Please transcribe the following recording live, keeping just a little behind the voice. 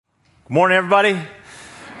Good morning, everybody.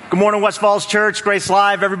 Good morning, West Falls Church, Grace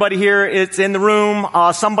Live. Everybody here, it's in the room.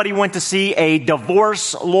 Somebody went to see a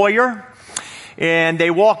divorce lawyer, and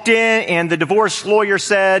they walked in, and the divorce lawyer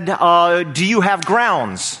said, do you have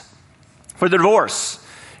grounds for the divorce?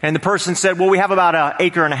 And the person said, well, we have about an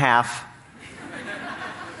acre and a half.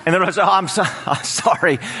 And then I said, I'm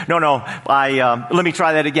sorry. No, let me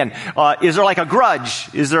try that again. Is there like a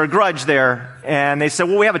grudge? Is there a grudge there? And they said,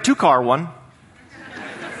 well, we have a 2-car one.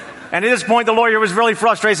 And at this point, the lawyer was really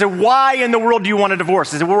frustrated. He said, why in the world do you want a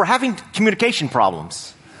divorce? He said, well, we're having communication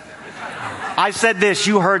problems. I said this,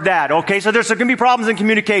 you heard that. Okay, so there's going to be problems in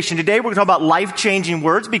communication. Today, we're going to talk about life-changing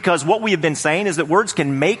words, because what we have been saying is that words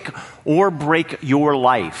can make or break your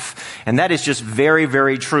life. And that is just very,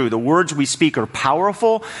 very true. The words we speak are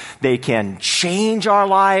powerful. They can change our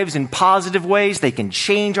lives in positive ways. They can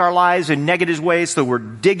change our lives in negative ways. So we're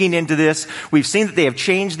digging into this. We've seen that they have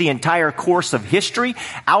changed the entire course of history.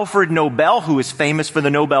 Alfred Nobel, who is famous for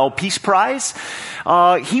the Nobel Peace Prize,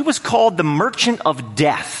 he was called the Merchant of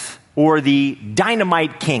Death, or the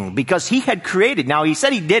Dynamite King, because he had created, now he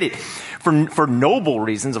said he did it for noble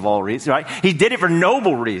reasons, of all reasons, right? He did it for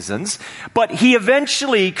noble reasons, but he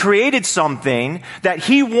eventually created something that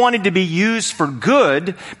he wanted to be used for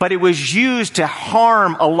good, but it was used to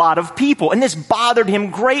harm a lot of people, and this bothered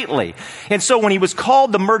him greatly. And so when he was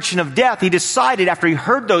called the Merchant of Death, he decided, after he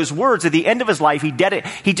heard those words, at the end of his life,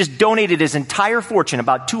 he just donated his entire fortune,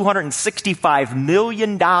 about $265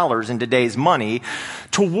 million in today's money,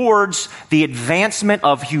 towards the advancement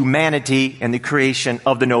of humanity and the creation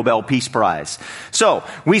of the Nobel Peace Prize. So,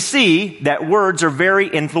 we see that words are very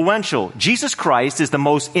influential. Jesus Christ is the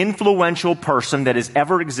most influential person that has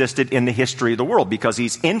ever existed in the history of the world, because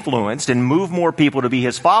he's influenced and moved more people to be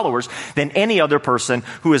his followers than any other person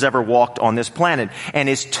who has ever walked on this planet. And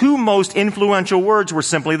his 2 most influential words were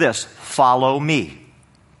simply this: follow me.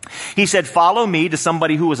 He said, follow me, to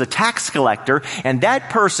somebody who was a tax collector, and that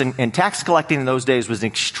person, and tax collecting in those days was an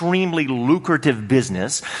extremely lucrative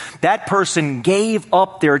business. That person gave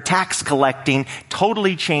up their tax collecting,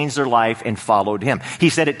 totally changed their life, and followed him. He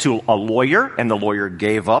said it to a lawyer, and the lawyer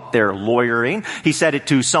gave up their lawyering. He said it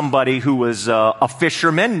to somebody who was a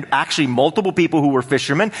fisherman, actually multiple people who were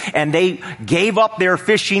fishermen, and they gave up their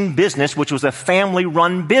fishing business, which was a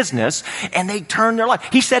family-run business, and they turned their life.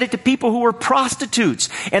 He said it to people who were prostitutes,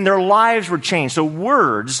 and their lives were changed. So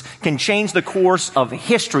words can change the course of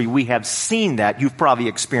history. We have seen that. You've probably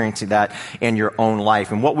experienced that in your own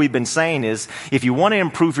life. And what we've been saying is, if you want to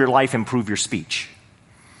improve your life, improve your speech.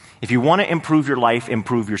 If you want to improve your life,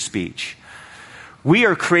 improve your speech. We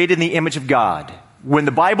are created in the image of God. When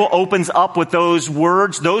the Bible opens up with those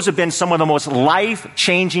words, those have been some of the most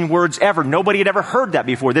life-changing words ever. Nobody had ever heard that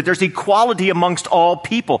before, that there's equality amongst all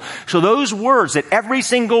people. So those words, that every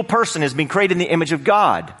single person has been created in the image of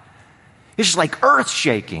God, it's just like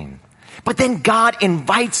earth-shaking. But then God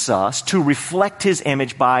invites us to reflect his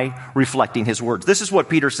image by reflecting his words. This is what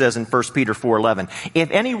Peter says in 1 Peter 4:11.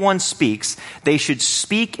 If anyone speaks, they should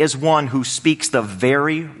speak as one who speaks the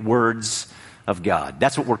very words of God.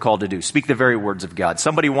 That's what we're called to do. Speak the very words of God.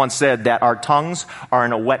 Somebody once said that our tongues are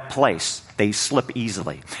in a wet place. They slip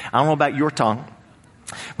easily. I don't know about your tongue,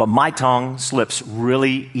 but my tongue slips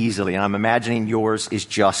really easily, and I'm imagining yours is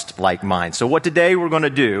just like mine. So what today we're going to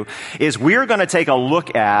do is we're going to take a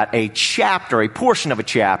look at a chapter, a portion of a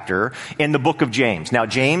chapter in the book of James. Now,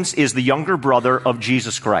 James is the younger brother of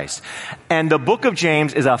Jesus Christ. And the book of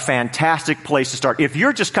James is a fantastic place to start. If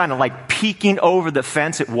you're just kind of like peeking over the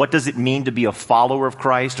fence at what does it mean to be a follower of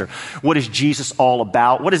Christ, or what is Jesus all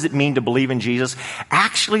about? What does it mean to believe in Jesus?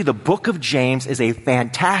 Actually, the book of James is a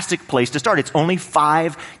fantastic place to start. It's only 5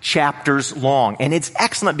 chapters long, and it's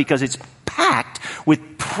excellent because it's packed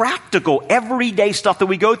with practical, everyday stuff that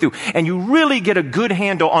we go through, and you really get a good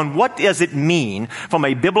handle on what does it mean from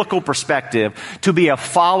a biblical perspective to be a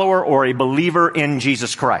follower or a believer in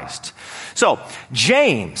Jesus Christ. So,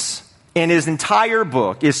 James, in his entire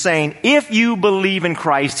book, is saying, if you believe in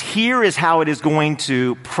Christ, here is how it is going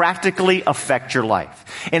to practically affect your life.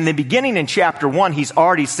 In the beginning, in chapter 1, he's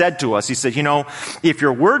already said to us, he said, if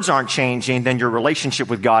your words aren't changing, then your relationship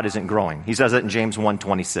with God isn't growing. He says that in James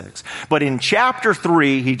 1:26. But in chapter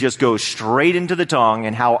 3, he just goes straight into the tongue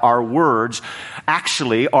and how our words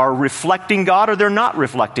actually are reflecting God or they're not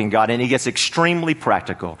reflecting God. And he gets extremely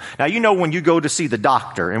practical. Now, when you go to see the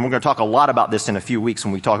doctor, and we're going to talk a lot about this in a few weeks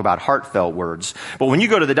when we talk about heartfelt words, but when you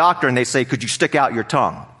go to the doctor and they say, could you stick out your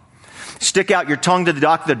tongue? Stick out your tongue to the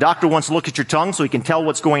doctor. The doctor wants to look at your tongue so he can tell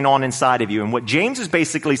what's going on inside of you. And what James is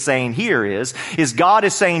basically saying here is God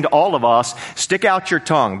is saying to all of us, stick out your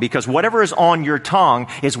tongue, because whatever is on your tongue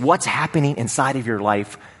is what's happening inside of your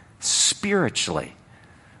life spiritually.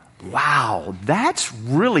 Wow, that's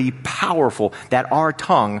really powerful that our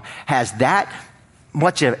tongue has that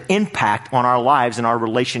much of impact on our lives and our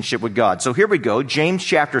relationship with God. So here we go, James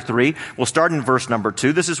chapter 3. We'll start in verse number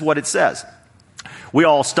 2. This is what it says. We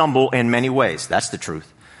all stumble in many ways. That's the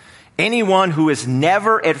truth. Anyone who is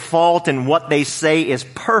never at fault in what they say is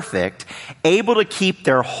perfect, able to keep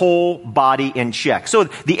their whole body in check. So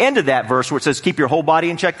the end of that verse where it says keep your whole body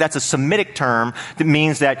in check, that's a Semitic term that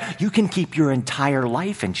means that you can keep your entire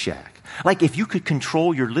life in check. Like if you could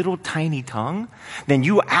control your little tiny tongue, then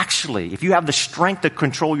you actually, if you have the strength to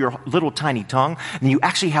control your little tiny tongue, then you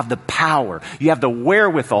actually have the power, you have the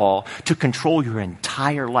wherewithal to control your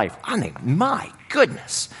entire life. I mean, my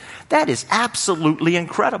goodness. That is absolutely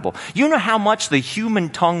incredible. You know how much the human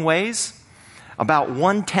tongue weighs? About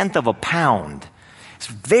 1/10 of a pound. It's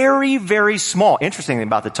very, very small. Interesting thing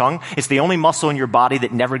about the tongue, it's the only muscle in your body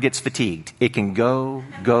that never gets fatigued. It can go,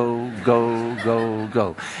 go, go, go,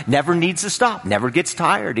 go. Never needs to stop. Never gets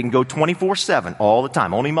tired. It can go 24/7 all the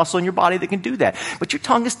time. Only muscle in your body that can do that. But your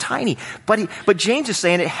tongue is tiny. But James is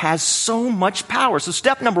saying it has so much power. So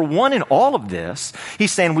step number 1 in all of this,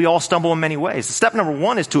 he's saying we all stumble in many ways. Step number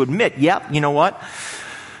 1 is to admit, yep, you know what?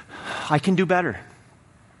 I can do better.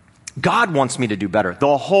 God wants me to do better.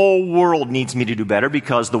 The whole world needs me to do better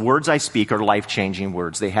because the words I speak are life-changing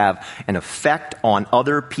words. They have an effect on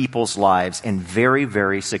other people's lives in very,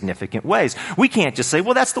 very significant ways. We can't just say,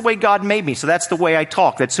 well, that's the way God made me, so that's the way I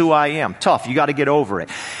talk. That's who I am. Tough. You got to get over it.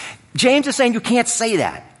 James is saying you can't say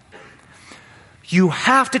that. You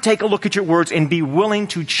have to take a look at your words and be willing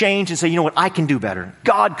to change and say, you know what, I can do better.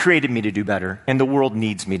 God created me to do better, and the world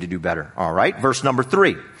needs me to do better. All right, verse number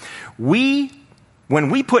 3. When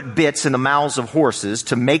we put bits in the mouths of horses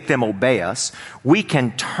to make them obey us, we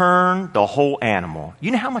can turn the whole animal.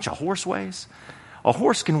 You know how much a horse weighs? A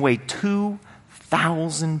horse can weigh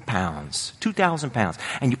 2,000 pounds. 2,000 pounds.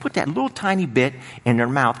 And you put that little tiny bit in their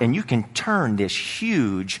mouth, and you can turn this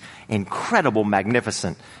huge, incredible,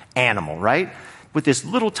 magnificent animal, right? With this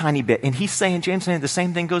little tiny bit. And James saying the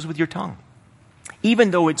same thing goes with your tongue.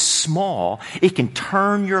 Even though it's small, it can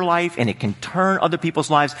turn your life and it can turn other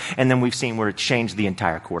people's lives. And then we've seen where it changed the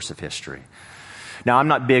entire course of history. Now, I'm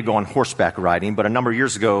not big on horseback riding, but a number of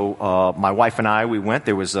years ago, my wife and I, we went.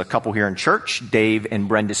 There was a couple here in church, Dave and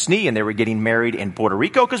Brenda Snee, and they were getting married in Puerto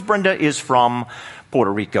Rico because Brenda is from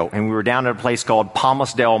Puerto Rico. And we were down at a place called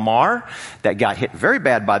Palmas del Mar that got hit very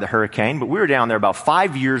bad by the hurricane. But we were down there about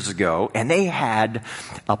 5 years ago, and they had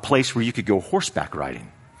a place where you could go horseback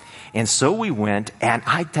riding. And so we went, and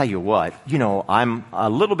I tell you what, you know, I'm a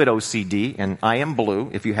little bit OCD, and I am blue,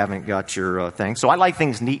 if you haven't got your thing. So I like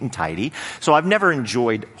things neat and tidy. So I've never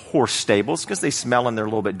enjoyed horse stables because they smell and they're a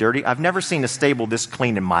little bit dirty. I've never seen a stable this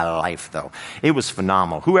clean in my life, though. It was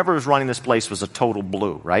phenomenal. Whoever was running this place was a total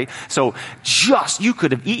blue, right? So you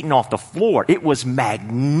could have eaten off the floor. It was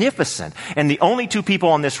magnificent. And the only 2 people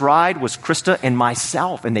on this ride was Krista and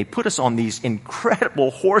myself, and they put us on these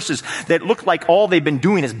incredible horses that looked like all they've been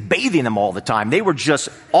doing is bathing them all the time. They were just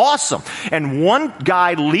awesome. And one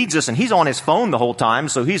guy leads us, and he's on his phone the whole time,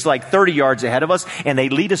 so he's like 30 yards ahead of us, and they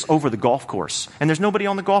lead us over the golf course. And there's nobody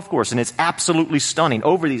on the golf course, and it's absolutely stunning.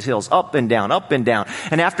 Over these hills, up and down, up and down.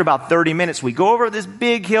 And after about 30 minutes, we go over this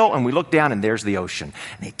big hill, and we look down, and there's the ocean.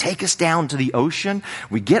 And they take us down to the ocean.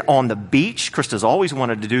 We get on the beach. Krista's always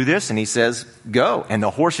wanted to do this, and he says, go. And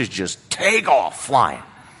the horses just take off flying.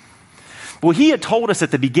 Well, he had told us at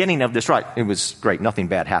the beginning of this ride, it was great, nothing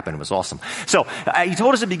bad happened, it was awesome. So he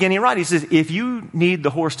told us at the beginning of the ride, he says, if you need the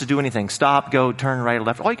horse to do anything, stop, go, turn right or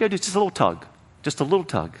left, all you got to do is just a little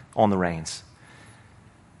tug on the reins.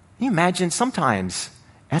 Can you imagine sometimes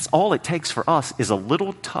that's all it takes for us is a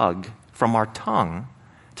little tug from our tongue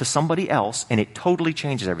to somebody else, and it totally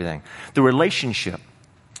changes everything. The relationship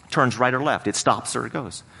turns right or left, it stops or it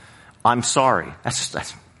goes. I'm sorry.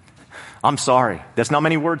 I'm sorry. There's not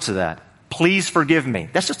many words to that. Please forgive me.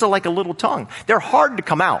 That's just like a little tongue. They're hard to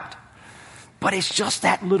come out, but it's just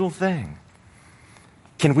that little thing.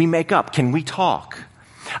 Can we make up? Can we talk?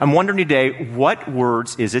 I'm wondering today, what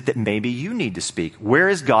words is it that maybe you need to speak? Where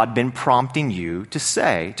has God been prompting you to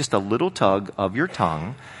say just a little tug of your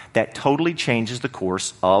tongue that totally changes the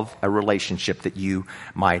course of a relationship that you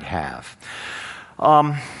might have?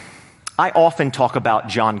 I often talk about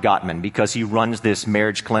John Gottman because he runs this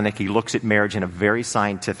marriage clinic. He looks at marriage in a very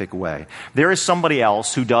scientific way. There is somebody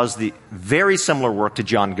else who does the very similar work to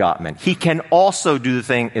John Gottman. He can also do the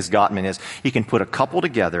thing as Gottman is. He can put a couple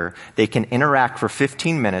together. They can interact for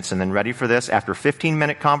 15 minutes, and then ready for this, after a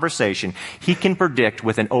 15-minute conversation, he can predict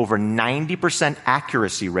with an over 90%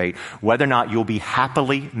 accuracy rate whether or not you'll be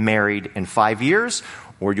happily married in 5 years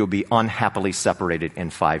or you'll be unhappily separated in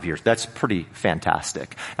 5 years. That's pretty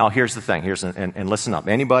fantastic. Now, here's the thing. And listen up.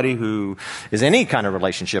 Anybody who is in any kind of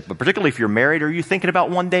relationship, but particularly if you're married or you're thinking about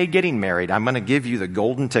one day getting married, I'm going to give you the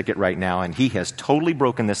golden ticket right now, and he has totally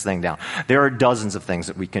broken this thing down. There are dozens of things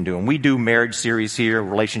that we can do, and we do marriage series here,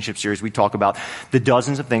 relationship series. We talk about the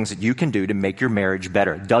dozens of things that you can do to make your marriage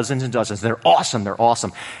better. Dozens and dozens. They're awesome. They're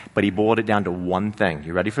awesome. But he boiled it down to one thing.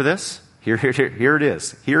 You ready for this? Here it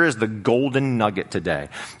is. Here is the golden nugget today.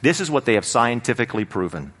 This is what they have scientifically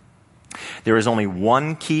proven. There is only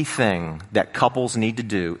one key thing that couples need to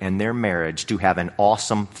do in their marriage to have an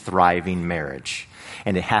awesome, thriving marriage.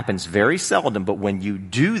 And it happens very seldom, but when you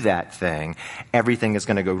do that thing, everything is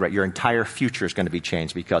going to go right. Your entire future is going to be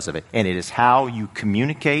changed because of it. And it is how you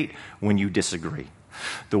communicate when you disagree.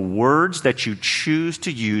 The words that you choose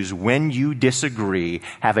to use when you disagree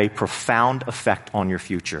have a profound effect on your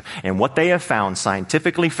future. And what they have found,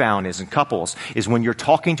 scientifically found, is in couples, is when you're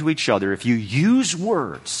talking to each other, if you use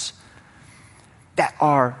words that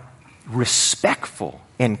are respectful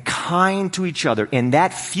and kind to each other in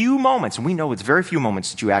that few moments, and we know it's very few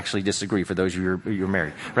moments that you actually disagree for those of you who are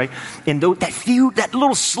married, right? In that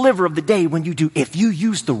little sliver of the day when you do, if you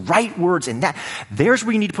use the right words in that, there's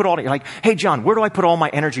where you need to put all of it. You're like, hey, John, where do I put all my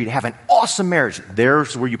energy to have an awesome marriage?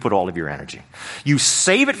 There's where you put all of your energy. You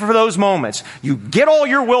save it for those moments. You get all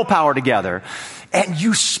your willpower together, and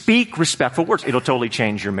you speak respectful words. It'll totally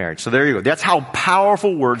change your marriage. So there you go. That's how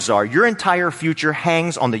powerful words are. Your entire future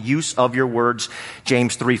hangs on the use of your words.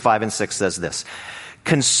 James 3, 5, and 6 says this.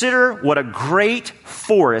 Consider what a great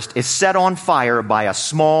forest is set on fire by a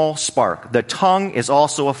small spark. The tongue is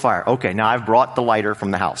also a fire. Okay, now I've brought the lighter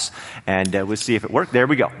from the house. And we'll see if it worked. There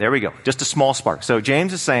we go. There we go. Just a small spark. So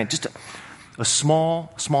James is saying just a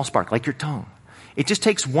small spark, like your tongue. It just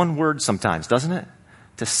takes one word sometimes, doesn't it?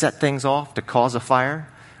 To set things off, to cause a fire.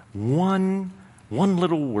 One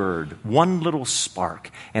little word, one little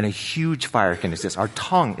spark, and a huge fire can exist. Our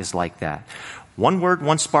tongue is like that. One word,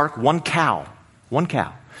 one spark, one cow. One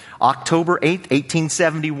cow. October 8th,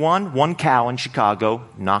 1871, one cow in Chicago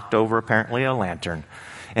knocked over apparently a lantern.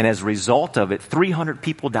 And as a result of it, 300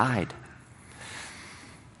 people died.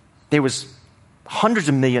 There was hundreds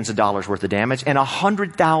of millions of dollars worth of damage, and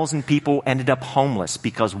 100,000 people ended up homeless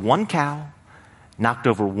because one cow knocked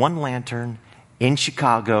over one lantern in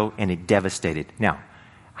Chicago, and it devastated. Now,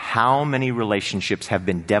 how many relationships have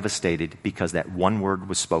been devastated because that one word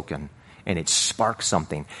was spoken, and it sparks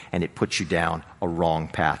something, and it puts you down a wrong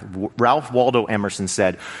path? Ralph Waldo Emerson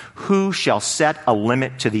said, "Who shall set a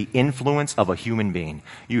limit to the influence of a human being?"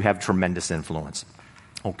 You have tremendous influence.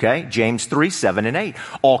 Okay, James 3, 7, and 8.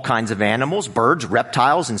 All kinds of animals, birds,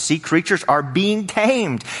 reptiles, and sea creatures are being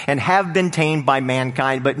tamed and have been tamed by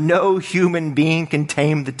mankind, but no human being can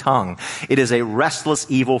tame the tongue. It is a restless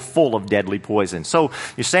evil full of deadly poison. So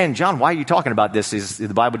you're saying, John, why are you talking about this?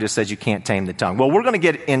 The Bible just says you can't tame the tongue. Well, we're going to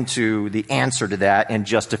get into the answer to that in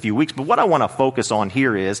just a few weeks, but what I want to focus on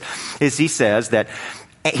here is he says that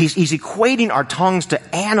He's equating our tongues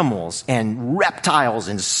to animals and reptiles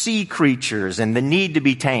and sea creatures and the need to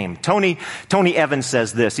be tamed. Tony Evans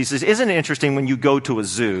says this. He says, isn't it interesting when you go to a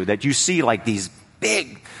zoo that you see like these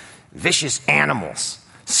big, vicious animals,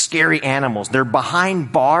 scary animals? They're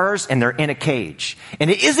behind bars and they're in a cage.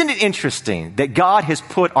 And isn't it interesting that God has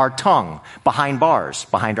put our tongue behind bars,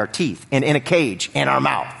 behind our teeth, and in a cage in our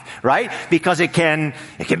mouth? Right? Because it can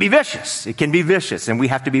be vicious. It can be vicious. And we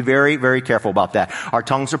have to be very, very careful about that. Our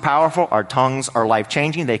tongues are powerful. Our tongues are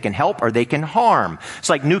life-changing. They can help or they can harm. It's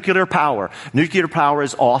like nuclear power. Nuclear power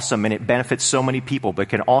is awesome and it benefits so many people, but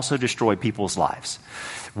can also destroy people's lives.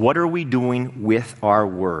 What are we doing with our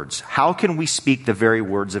words? How can we speak the very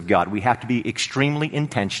words of God? We have to be extremely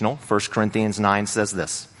intentional. 1 Corinthians 9 says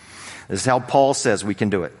this. This is how Paul says we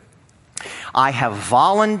can do it. I have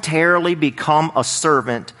voluntarily become a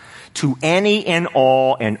servant to any and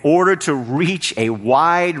all in order to reach a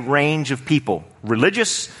wide range of people.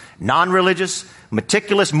 Religious, non-religious,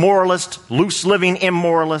 meticulous moralist, loose-living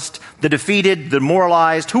immoralist, the defeated, the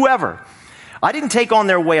demoralized, whoever. I didn't take on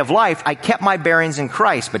their way of life. I kept my bearings in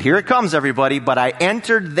Christ. But here it comes, everybody. But I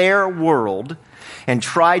entered their world and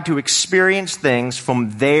tried to experience things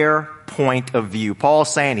from their point of view.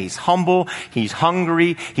 Paul's saying he's humble, he's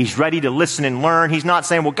hungry, he's ready to listen and learn. He's not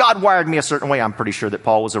saying, well, God wired me a certain way. I'm pretty sure that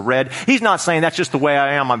Paul was a red. He's not saying that's just the way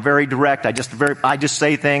I am. I'm very direct. I just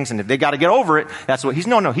say things, and if they got to get over it, that's what he's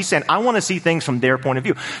saying, I want to see things from their point of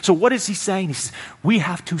view. So what is he saying? He says, we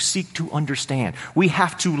have to seek to understand. We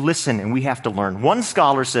have to listen and we have to learn. One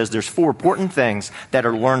scholar says there's 4 important things that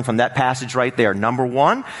are learned from that passage right there. Number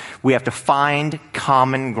 1, we have to find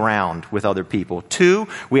common ground with other people. 2,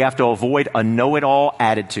 we have to avoid a know-it-all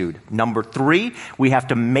attitude. Number 3, we have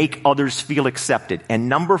to make others feel accepted. And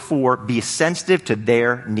number 4, be sensitive to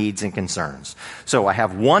their needs and concerns. So I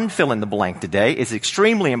have one fill in the blank today. It's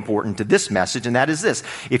extremely important to this message, and that is this.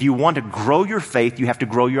 If you want to grow your faith, you have to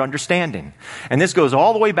grow your understanding. And this goes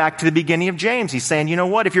all the way back to the beginning of James. He's saying, you know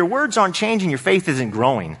what? If your words aren't changing, your faith isn't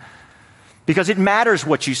growing. Because it matters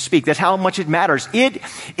what you speak. That's how much it matters. It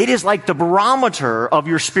is like the barometer of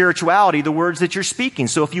your spirituality, the words that you're speaking.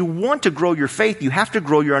 So if you want to grow your faith, you have to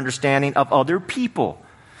grow your understanding of other people.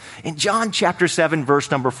 In John chapter 7, verse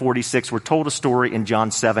number 46, we're told a story in John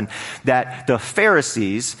 7 that the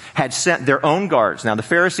Pharisees had sent their own guards. Now, the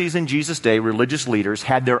Pharisees in Jesus' day, religious leaders,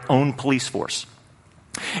 had their own police force.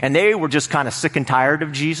 And they were just kind of sick and tired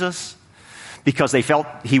of Jesus, because they felt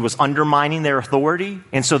he was undermining their authority.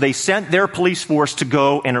 And so they sent their police force to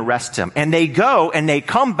go and arrest him. And they go and they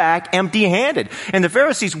come back empty-handed. And the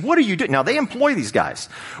Pharisees, what are you doing? Now, they employ these guys.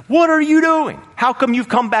 What are you doing? How come you've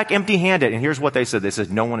come back empty-handed? And here's what they said. They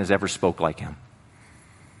said, no one has ever spoke like him.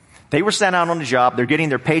 They were sent out on the job. They're getting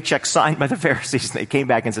their paycheck signed by the Pharisees. And they came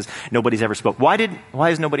back and says, nobody's ever spoke. Why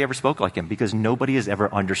has nobody ever spoke like him? Because nobody has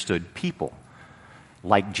ever understood people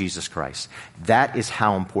like Jesus Christ. That is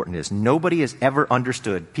how important it is. Nobody has ever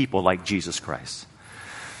understood people like Jesus Christ.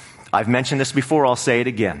 I've mentioned this before. I'll say it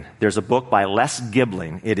again. There's a book by Les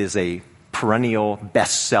Gibling. It is a perennial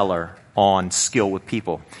bestseller on skill with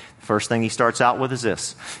people. First thing he starts out with is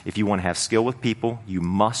this. If you want to have skill with people, you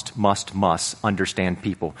must understand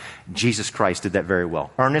people. Jesus Christ did that very well.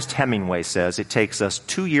 Ernest Hemingway says it takes us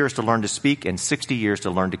 2 years to learn to speak and 60 years to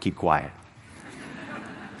learn to keep quiet.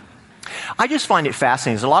 I just find it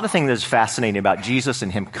fascinating. There's a lot of things that's fascinating about Jesus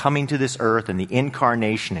and him coming to this earth and the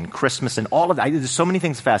incarnation and Christmas and all of that. There's so many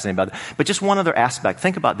things fascinating about it. But just one other aspect.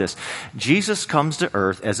 Think about this. Jesus comes to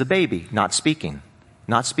earth as a baby, not speaking.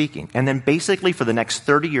 And then basically for the next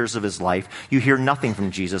 30 years of his life, you hear nothing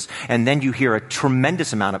from Jesus. And then you hear a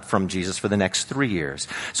tremendous amount from Jesus for the next 3 years.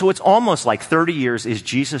 So it's almost like 30 years is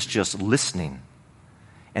Jesus just listening.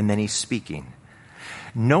 And then he's speaking.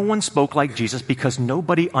 No one spoke like Jesus because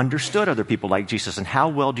nobody understood other people like Jesus. And how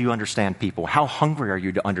well do you understand people? How hungry are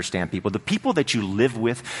you to understand people? The people that you live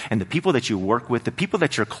with and the people that you work with, the people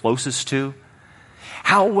that you're closest to,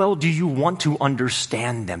 how well do you want to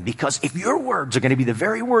understand them? Because if your words are going to be the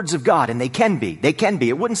very words of God, and they can be,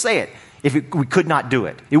 it wouldn't say it if we could not do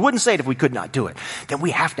it. It wouldn't say it if we could not do it. Then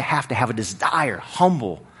we have to have a desire,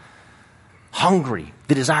 hungry,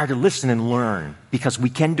 the desire to listen and learn, because we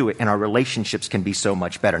can do it and our relationships can be so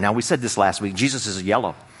much better. Now, we said this last week, Jesus is yellow.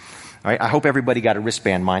 All right, I hope everybody got a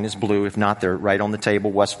wristband. Mine is blue. If not, they're right on the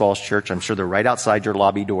table, West Falls Church. I'm sure they're right outside your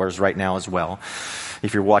lobby doors right now as well.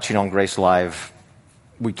 If you're watching on Grace Live,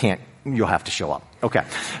 you'll have to show up. Okay.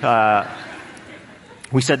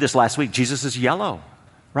 We said this last week, Jesus is yellow.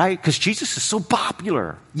 Right? Because Jesus is so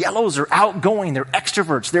popular. Yellows are outgoing. They're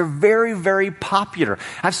extroverts. They're very, very popular.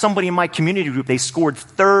 I have somebody in my community group. They scored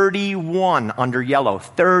 31 under yellow.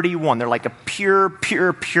 31. They're like a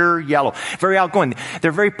pure yellow. Very outgoing.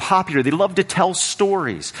 They're very popular. They love to tell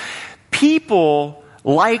stories. People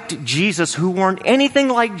liked Jesus who weren't anything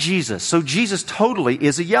like Jesus. So Jesus totally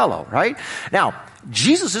is a yellow, right? Now,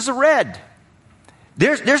 Jesus is a red.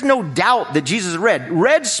 There's no doubt that Jesus is red.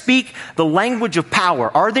 Reds speak the language of power.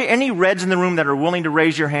 Are there any reds in the room that are willing to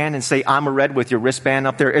raise your hand and say, I'm a red with your wristband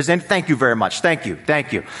up there? Thank you very much. Thank you.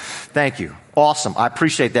 Awesome. I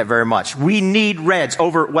appreciate that very much. We need reds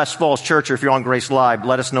over at West Falls Church, or if you're on Grace Live,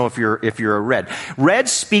 let us know if you're a red.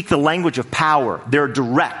 Reds speak the language of power. They're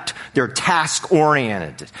direct. They're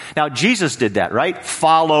task-oriented. Now, Jesus did that, right?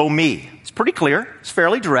 Follow me. It's pretty clear. It's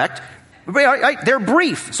fairly direct. They're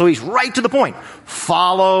brief, so he's right to the point.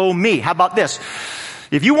 Follow me. How about this?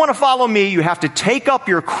 If you want to follow me, you have to take up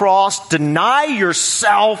your cross, deny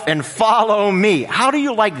yourself, and follow me. How do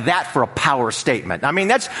you like that for a power statement? I mean,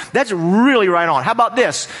 that's really right on. How about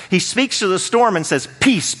this? He speaks to the storm and says,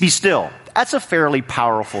 peace, be still. That's a fairly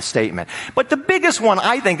powerful statement. But the biggest one,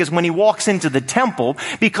 I think, is when he walks into the temple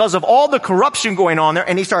because of all the corruption going on there,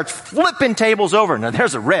 and he starts flipping tables over. Now,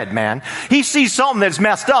 there's a red, man. He sees something that's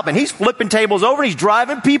messed up, and he's flipping tables over, and he's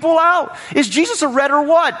driving people out. Is Jesus a red or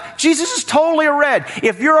what? Jesus is totally a red.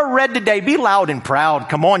 If you're a red today, be loud and proud.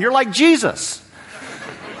 Come on, you're like Jesus.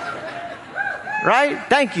 Right?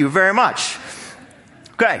 Thank you very much.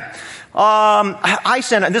 Okay. I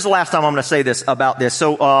sent, and this is the last time I'm going to say this about this.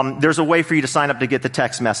 So, there's a way for you to sign up to get the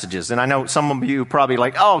text messages. And I know some of you probably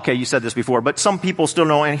like, oh, okay, you said this before, but some people still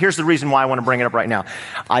know. And here's the reason why I want to bring it up right now.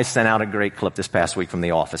 I sent out a great clip this past week from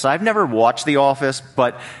The Office. I've never watched The Office,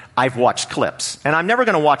 but I've watched clips. And I'm never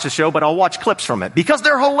going to watch the show, but I'll watch clips from it because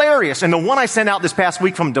they're hilarious. And the one I sent out this past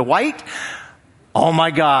week from Dwight, Oh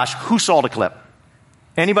my gosh, who saw the clip?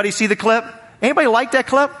 Anybody see the clip? Anybody like that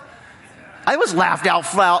clip? It was laughed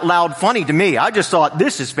out loud funny to me. I just thought,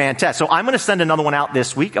 this is fantastic. So I'm going to send another one out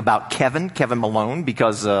this week about Kevin Malone,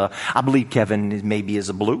 because I believe Kevin maybe is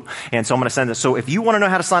a blue. And so I'm going to send this. So if you want to know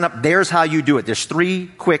how to sign up, there's how you do it. There's 3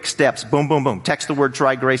 quick steps. Boom, boom, boom. Text the word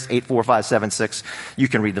Try Grace 84576. You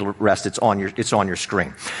can read the rest. It's on your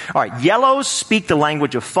screen. All right. Yellows speak the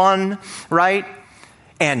language of fun, right?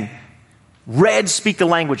 And reds speak the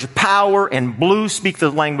language of power, and blues speak the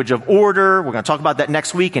language of order. We're going to talk about that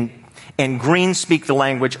next week. And greens speak the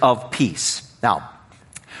language of peace. Now,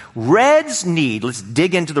 reds need, let's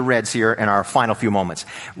dig into the reds here in our final few moments.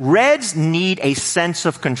 Reds need a sense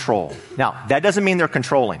of control. Now, that doesn't mean they're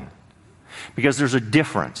controlling, because there's a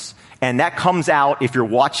difference. And that comes out if you're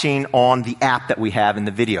watching on the app that we have in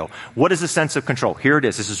the video. What is a sense of control? Here it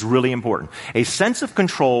is. This is really important. A sense of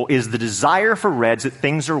control is the desire for reds that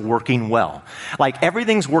things are working well. Like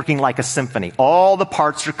everything's working like a symphony. All the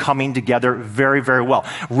parts are coming together very, very well.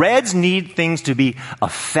 Reds need things to be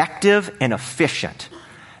effective and efficient.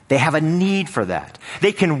 They have a need for that.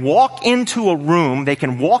 They can walk into a room, they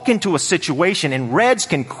can walk into a situation, and reds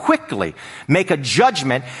can quickly make a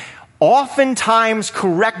judgment, oftentimes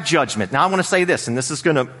correct judgment. Now I want to say this, and this is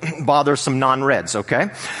going to bother some non-reds, okay?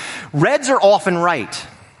 Reds are often right.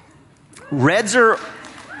 Reds are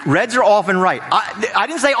often right. I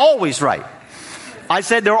didn't say always right. I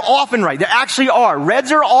said they're often right. They actually are.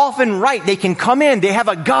 Reds are often right. They can come in. They have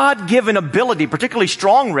a God-given ability, particularly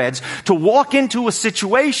strong reds, to walk into a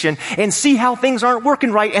situation and see how things aren't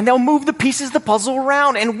working right, and they'll move the pieces of the puzzle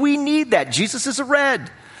around, and we need that. Jesus is a red.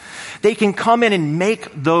 They can come in and make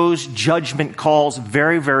those judgment calls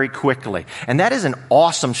very, very quickly. And that is an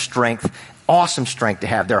awesome strength to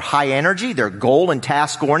have. They're high energy, they're goal and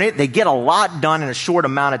task oriented. They get a lot done in a short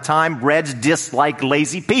amount of time. Reds dislike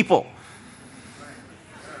lazy people.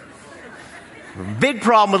 Big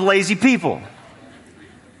problem with lazy people.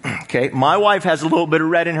 Okay, my wife has a little bit of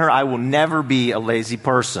red in her. I will never be a lazy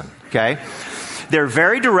person. Okay, they're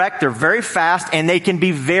very direct, they're very fast, and they can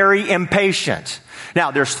be very impatient.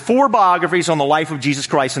 Now, there's 4 biographies on the life of Jesus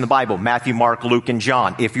Christ in the Bible: Matthew, Mark, Luke, and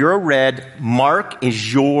John. If you're a red, Mark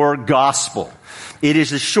is your gospel. It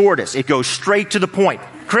is the shortest. It goes straight to the point.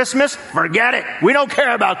 Christmas? Forget it. We don't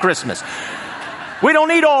care about Christmas. We don't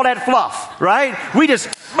need all that fluff, right? We just,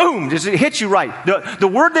 boom, just it hits you right. The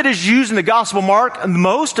word that is used in the Gospel Mark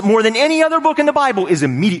more than any other book in the Bible, is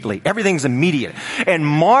immediately. Everything's immediate. And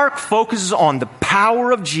Mark focuses on the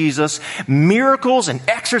power of Jesus, miracles and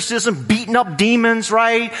exorcism, beating up demons,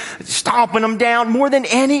 right? Stomping them down, more than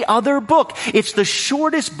any other book. It's the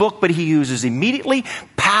shortest book, but he uses immediately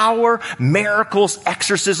power, miracles,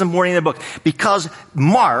 exorcism, more than any other book. Because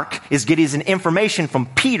Mark is getting his information from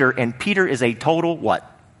Peter, and Peter is a total what?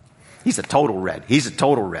 He's a total red. He's a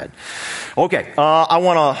total red. Okay, I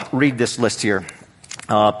want to read this list here.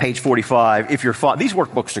 Page 45. These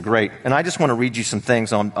workbooks are great, and I just want to read you some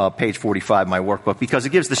things on page 45 of my workbook, because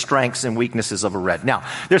it gives the strengths and weaknesses of a red. Now,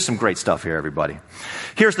 there's some great stuff here, everybody.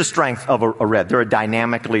 Here's the strength of a red. They're a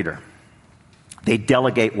dynamic leader. They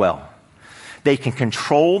delegate well. They can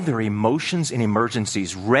control their emotions in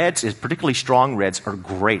emergencies. Reds, particularly strong reds, are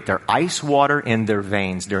great. They're ice water in their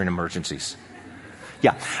veins during emergencies.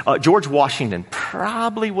 Yeah, George Washington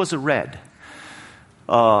probably was a red.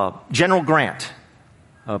 General Grant,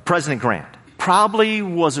 President Grant, probably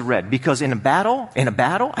was a red, because in a battle,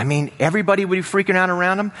 I mean, everybody would be freaking out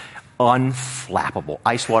around him. Unflappable,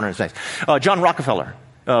 ice water in his veins. John Rockefeller,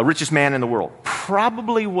 richest man in the world,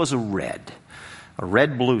 probably was a red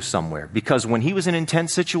blue somewhere, because when he was in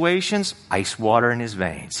intense situations, ice water in his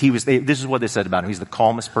veins. This is what they said about him. He's the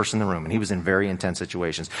calmest person in the room, and he was in very intense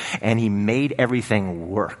situations, and he made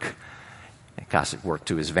everything work. Gosh, it worked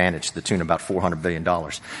to his advantage, to the tune of about $400 billion.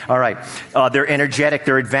 All right. They're energetic,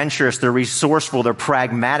 they're adventurous, they're resourceful, they're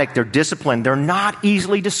pragmatic, they're disciplined. They're not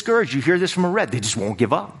easily discouraged. You hear this from a red. They just won't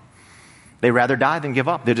give up. They rather die than give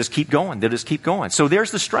up. They'll just keep going. So there's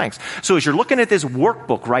the strengths. So as you're looking at this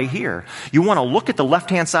workbook right here, you want to look at the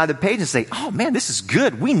left-hand side of the page and say, oh man, this is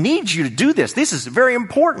good. We need you to do this. This is very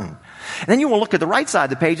important. And then you want to look at the right side of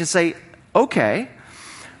the page and say, okay,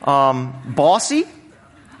 bossy,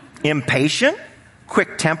 impatient,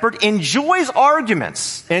 quick-tempered, enjoys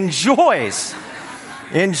arguments, enjoys.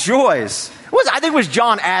 I think it was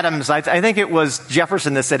John Adams. I think it was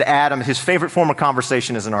Jefferson that said Adams, his favorite form of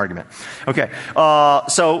conversation is an argument. Okay,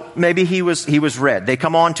 so maybe he was red. They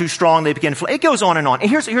come on too strong. They begin. It goes on and on. And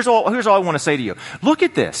here's all I want to say to you. Look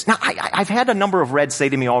at this. Now, I've had a number of reds say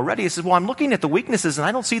to me already. He says, "Well, I'm looking at the weaknesses, and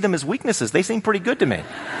I don't see them as weaknesses. They seem pretty good to me."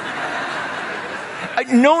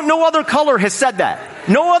 No other color has said that.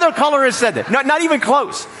 No other color has said that. Not even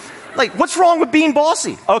close. Like, what's wrong with being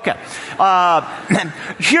bossy? Okay.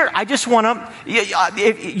 Here, I just want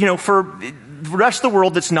to, for the rest of the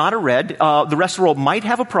world that's not a red, the rest of the world might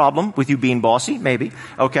have a problem with you being bossy, maybe,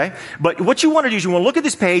 okay? But what you want to do is you want to look at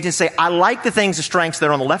this page and say, I like the things, the strengths that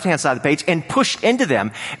are on the left-hand side of the page, and push into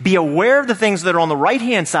them. Be aware of the things that are on the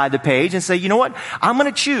right-hand side of the page and say, you know what? I'm going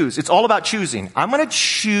to choose. It's all about choosing. I'm going to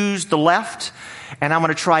choose the left, and I'm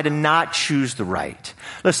going to try to not choose the right.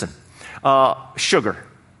 Listen, sugar.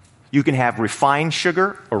 You can have refined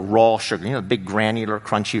sugar or raw sugar. You know, big granular,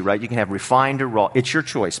 crunchy, right? You can have refined or raw. It's your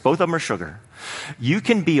choice. Both of them are sugar. You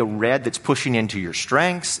can be a red that's pushing into your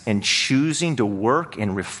strengths and choosing to work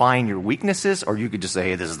and refine your weaknesses, or you could just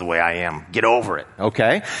say, hey, this is the way I am. Get over it,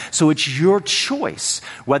 okay? So it's your choice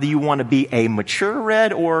whether you want to be a mature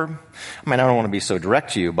red or, I don't want to be so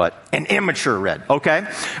direct to you, but an immature red, okay?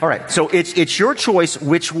 All right, so it's your choice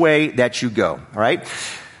which way that you go, all right?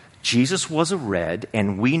 Jesus was a red,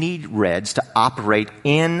 and we need reds to operate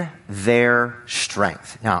in their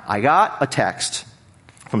strength. Now, I got a text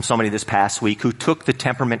from somebody this past week who took the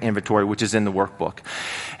temperament inventory, which is in the workbook.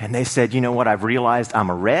 And they said, you know what, I've realized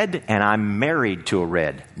I'm a red, and I'm married to a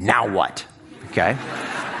red. Now what? Okay?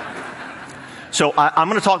 So I'm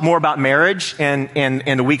going to talk more about marriage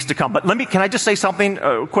in the weeks to come. But can I just say something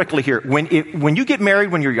quickly here? When you get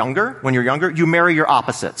married when you're younger, you marry your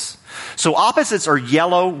opposites. So opposites are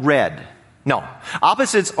yellow, red. No.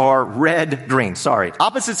 Opposites are red, green. Sorry.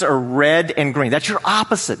 Opposites are red and green. That's your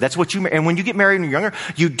opposite. That's what you, and when you get married when you're younger,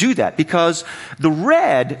 you do that because the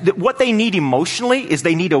red, what they need emotionally is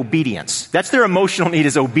they need obedience. That's their emotional need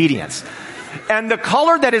is obedience. And the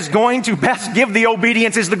color that is going to best give the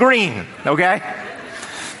obedience is the green. Okay?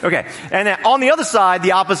 Okay. And then on the other side,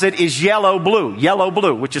 the opposite is yellow, blue,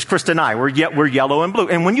 which is Krista and I. We're yellow and blue.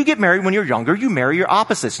 And when you get married when you're younger, you marry your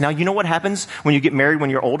opposites. Now, you know what happens when you get married when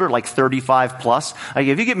you're older, like 35 plus? Like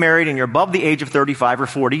if you get married and you're above the age of 35 or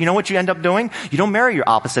 40, you know what you end up doing? You don't marry your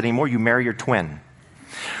opposite anymore. You marry your twin.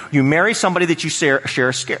 You marry somebody that you share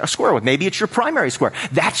a square with. Maybe it's your primary square.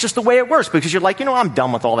 That's just the way it works because you're like, I'm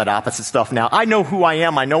done with all that opposite stuff now. I know who I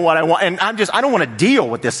am. I know what I want. And I don't want to deal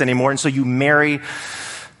with this anymore. And so you marry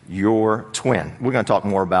your twin. We're going to talk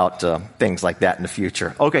more about things like that in the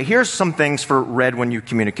future. Okay, here's some things for red when you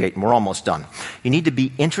communicate, and we're almost done. You need to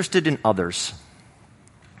be interested in others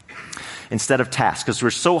instead of task, because we're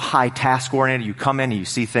so high task oriented. You come in and you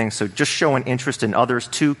see things, so just show an interest in others.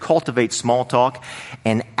 2, cultivate small talk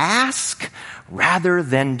and ask rather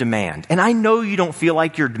than demand. And I know you don't feel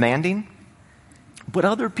like you're demanding, but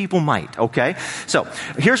other people might, okay? So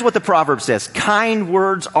here's what the proverb says. Kind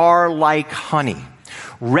words are like honey.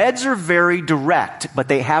 Reds are very direct, but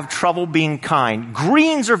they have trouble being kind.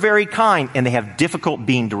 Greens are very kind, and they have difficult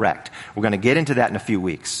being direct. We're going to get into that in a few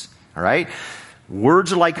weeks, all right?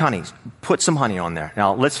 Words are like honey. Put some honey on there.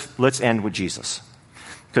 Now, let's end with Jesus,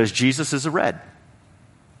 because Jesus is a red.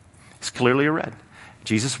 He's clearly a red.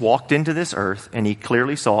 Jesus walked into this earth, and he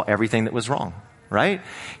clearly saw everything that was wrong, right?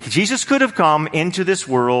 Jesus could have come into this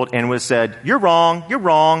world and was said, you're wrong, you're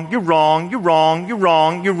wrong, you're wrong, you're wrong, you're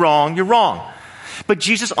wrong, you're wrong, you're wrong. But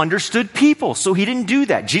Jesus understood people, so he didn't do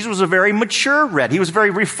that. Jesus was a very mature red. He was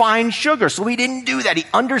very refined sugar, so he didn't do that. He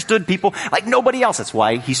understood people like nobody else. That's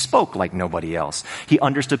why he spoke like nobody else. He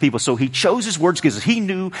understood people, so he chose his words because he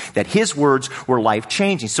knew that his words were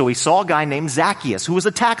life-changing. So he saw a guy named Zacchaeus, who was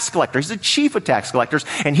a tax collector. He's the chief of tax collectors,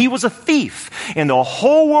 and he was a thief. And the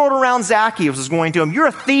whole world around Zacchaeus was going to him, you're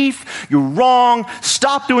a thief, you're wrong,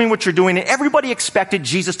 stop doing what you're doing. And everybody expected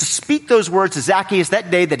Jesus to speak those words to Zacchaeus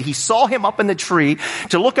that day that he saw him up in the tree,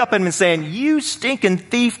 to look up at him and saying, you stinking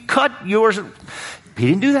thief, cut yours. He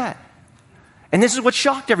didn't do that. And this is what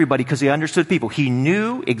shocked everybody because he understood people. He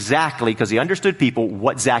knew exactly, because he understood people,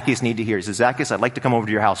 what Zacchaeus needed to hear. He said, Zacchaeus, I'd like to come over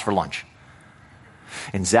to your house for lunch.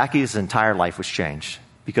 And Zacchaeus' entire life was changed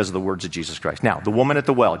because of the words of Jesus Christ. Now, the woman at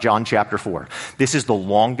the well, John chapter 4. This is the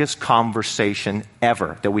longest conversation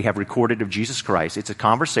ever that we have recorded of Jesus Christ. It's a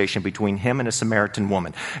conversation between him and a Samaritan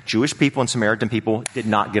woman. Jewish people and Samaritan people did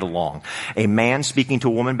not get along. A man speaking to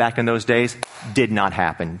a woman back in those days did not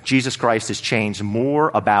happen. Jesus Christ has changed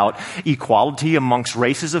more about equality amongst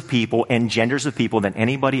races of people and genders of people than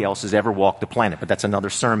anybody else has ever walked the planet. But that's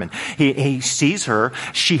another sermon. He sees her.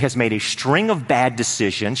 She has made a string of bad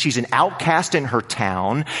decisions. She's an outcast in her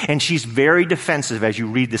town. And she's very defensive as you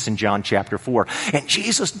read this in John chapter 4. And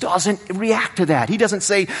Jesus doesn't react to that. He doesn't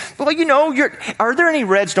say, well, are there any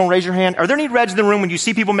reds? Don't raise your hand. Are there any reds in the room when you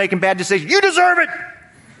see people making bad decisions? You deserve it.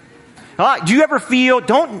 Do you ever feel,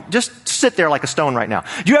 don't just sit there like a stone right now.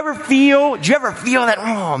 Do you ever feel that,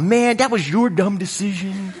 oh man, that was your dumb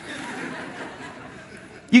decision?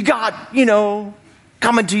 You got,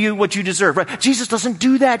 coming to you what you deserve. Right? Jesus doesn't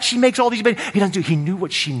do that. She makes all these, he knew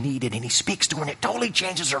what she needed, and he speaks to her, and it totally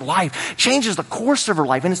changes her life, changes the course of her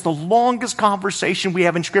life. And it's the longest conversation we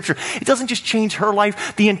have in Scripture. It doesn't just change her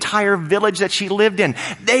life, the entire village that she lived in.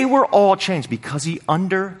 They were all changed because he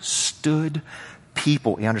understood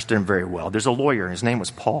people. He understood them very well. There's a lawyer. His name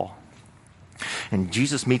was Paul. And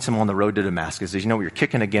Jesus meets him on the road to Damascus. Says, you're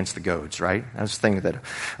kicking against the goads, right? That's the thing that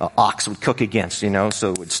an ox would cook against,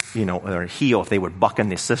 so it's, or heel if they would buck in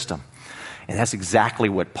the system. And that's exactly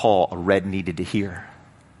what Paul read needed to hear.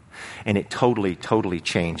 And it totally, totally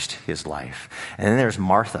changed his life. And then there's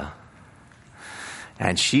Martha.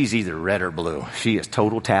 And she's either red or blue. She is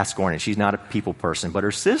total task-oriented. She's not a people person. But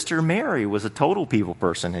her sister, Mary, was a total people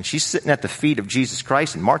person. And she's sitting at the feet of Jesus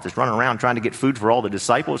Christ. And Martha's running around trying to get food for all the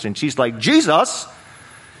disciples. And she's like, Jesus,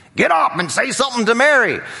 get up and say something to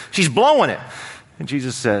Mary. She's blowing it. And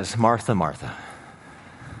Jesus says, Martha, Martha,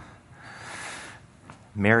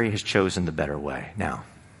 Mary has chosen the better way. Now,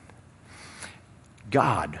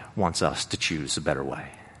 God wants us to choose a better way.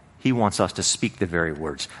 He wants us to speak the very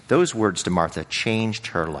words. Those words to Martha changed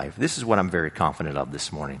her life. This is what I'm very confident of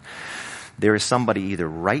this morning. There is somebody either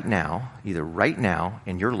right now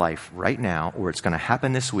in your life right now, or it's going to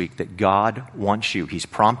happen this week that God wants you. He's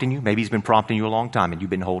prompting you. Maybe he's been prompting you a long time and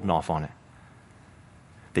you've been holding off on it.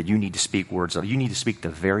 That you need to speak words of. You need to speak the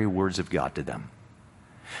very words of God to them.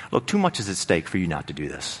 Look, too much is at stake for you not to do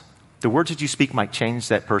this. The words that you speak might change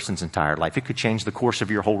that person's entire life. It could change the course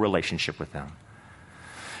of your whole relationship with them.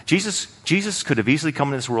 Jesus could have easily come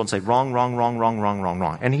into this world and say,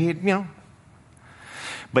 wrong. And he,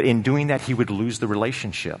 but in doing that, he would lose the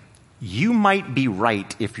relationship. You might be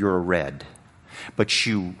right if you're a red, but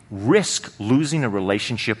you risk losing a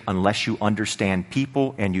relationship unless you understand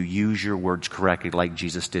people and you use your words correctly like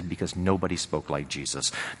Jesus did, because nobody spoke like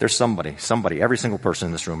Jesus. There's somebody, every single person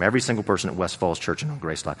in this room, every single person at West Falls Church and on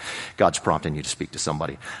Grace Life, God's prompting you to speak to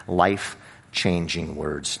somebody. Life-changing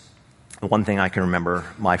words. One thing I can remember,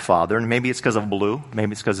 my father, and maybe it's because of blue,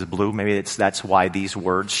 maybe that's why these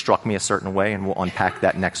words struck me a certain way, and we'll unpack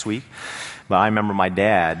that next week. But I remember my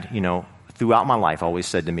dad, throughout my life always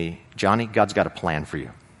said to me, Johnny, God's got a plan for you.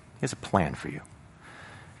 He has a plan for you.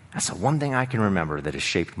 That's the one thing I can remember that has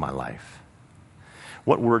shaped my life.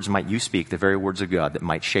 What words might you speak, the very words of God, that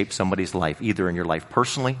might shape somebody's life, either in your life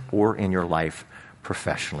personally or in your life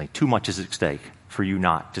professionally? Too much is at stake for you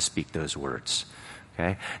not to speak those words.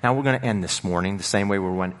 Okay. Now we're going to end this morning the same way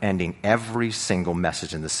we're ending every single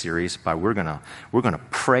message in this series by we're going to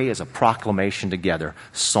pray as a proclamation together,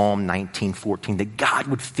 Psalm 19:14, that God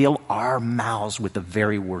would fill our mouths with the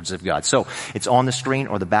very words of God. So it's on the screen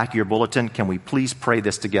or the back of your bulletin. Can we please pray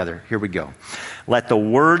this together? Here we go. Let the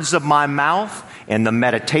words of my mouth and the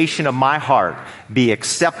meditation of my heart be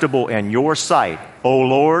acceptable in your sight, O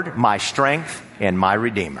Lord, my strength and my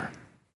Redeemer.